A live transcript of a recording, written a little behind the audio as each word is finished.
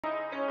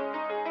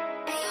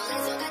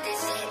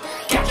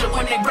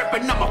they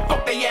rippin', I'ma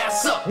fuck they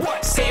ass up.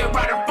 What? Say it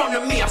right in front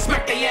of me, I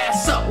smack they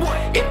ass up. What?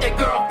 If that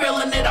girl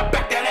feelin' it, I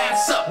back that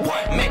ass up.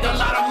 What? Make a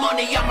lot of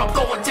money, I'ma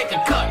go and take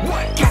a cut.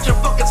 What? Catch a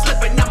fucking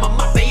slippin', I'ma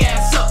mop they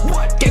ass up.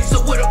 What?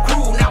 Gangsta with a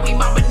crew, now we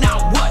mobbing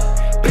out. What?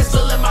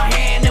 Pistol in my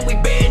hand and we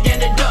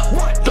banded up.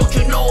 What? Don't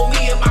you know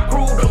me and my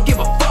crew don't give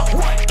a fuck.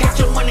 What? Catch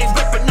them when they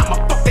rippin',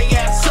 I'ma fuck they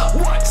ass up.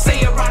 What?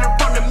 Say it right in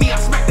front of me, I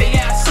smack they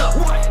ass up.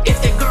 What? If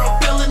that girl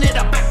feelin' it,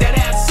 I back that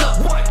ass up.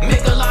 What?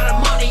 Make a lot of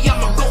money,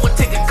 I'ma go and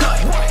take a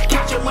cut. What?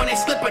 Catch them when they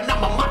slippin',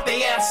 I'ma mop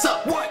they ass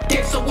up. What?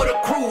 Gangsta with a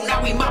crew,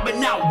 now we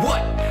mobbing out.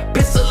 What?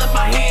 Pistol in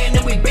my hand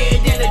and we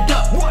banded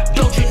up. What?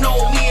 Don't you know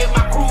me and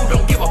my crew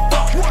don't give a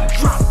fuck. What?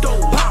 Drop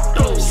those, pop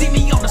those, see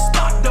me on the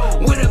spot though,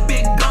 with a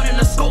big gun and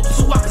a scope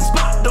so I can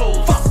spot those.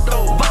 Fuck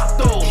those, pop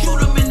those, shoot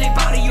them in their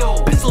body,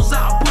 yo. Pistols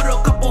out, put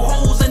a couple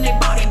holes in their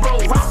body, bro.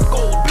 Rock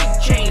gold, big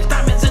chains,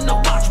 diamonds in the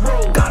watch,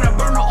 bro. Got a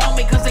burner on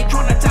me cause they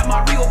tryna tap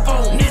my real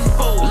phone.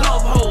 Info,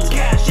 love hoes,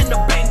 cash in the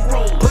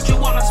bankroll. Put you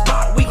on the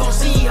spot, we gon'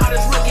 see how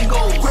this wrecking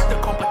goes. Grab the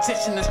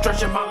competition and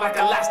stretch them out like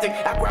elastic.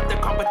 I grab the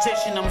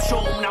competition, I'm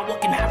show them now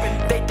what can happen.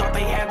 They thought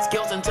they had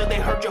skills until they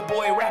heard your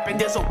boy rapping.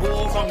 There's a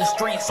war on the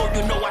street, so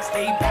you know I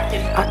stay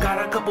packing. I got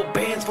a couple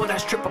bands for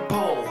that stripper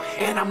pole,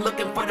 and I'm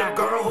looking for that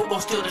girl who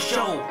gon' steal the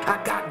show.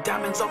 I got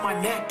diamonds on my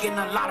neck and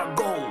a lot of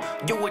gold.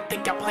 You would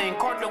think I'm playing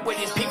card the way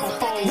these people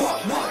fold.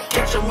 What?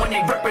 Catch them when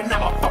they rippin',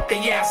 I'ma fuck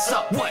they ass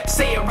up. What?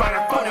 Say it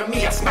right in front of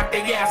me, I smack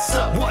they ass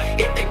up. What?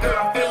 If the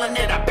girl feelin'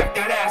 it, I back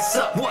that ass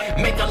up. What?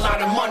 Make a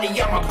lot of money,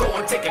 I'ma go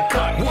and take a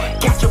cut.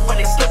 What? Catch them when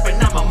they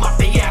slippin', I'ma mop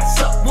they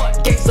ass up.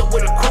 What? Gangsta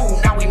with a crew,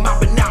 now we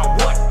mopping out.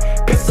 What?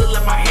 Pistol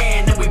in my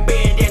hand and we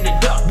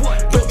banded up.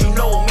 What? Don't you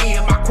know me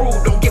and my crew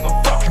don't give a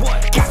fuck.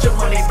 What? Catch them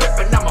when they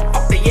rippin', I'ma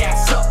fuck they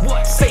ass up.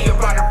 What? Say it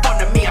right in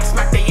front of me, I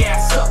smack they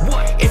ass up.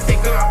 What? If the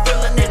girl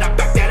feelin' it, I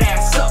back that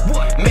ass up.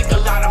 What? Make a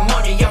lot of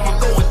money, I'ma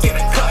go and get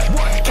a cut.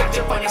 What? Catch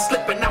them when they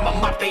slippin', I'ma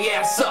mop they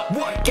ass up.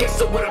 What?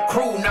 Gangsta with a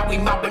crew, now we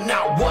mopping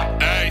out. What?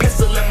 Ay.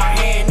 Pistol in my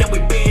hand and we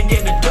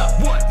banded up.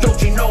 What?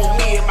 Don't you know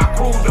me and my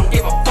crew don't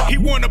give a fuck. He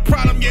want a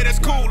problem, yeah, that's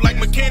cool. Like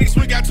mechanics,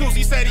 we got tools.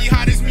 He said he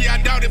hot as me,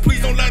 I doubt it.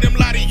 Please don't let him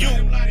lie to you.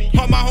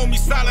 All my homies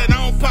solid, I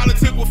don't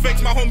politic with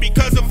fakes. My homie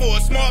cousin for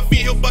a small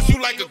fee, he'll bust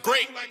you like a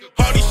grape.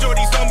 All these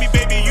shorties on me,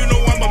 baby, you know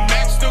I'm a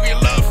max. Still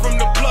get love from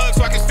the plug,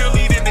 so I can still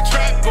eat in the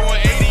trap.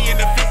 Going 80 in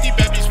the 50,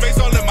 baby's face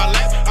all in my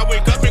lap. I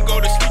wake up and go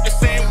to sleep the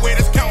same way,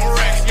 that's counting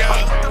racks, yeah.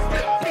 About to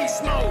flip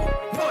beast mode.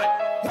 What?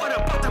 What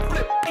about to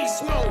flip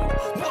beast mode?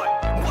 What?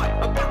 What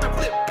about to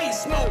flip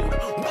beast mode?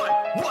 What?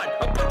 What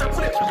about to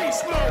flip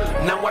beast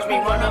mode? Now watch me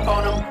run up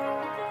on them.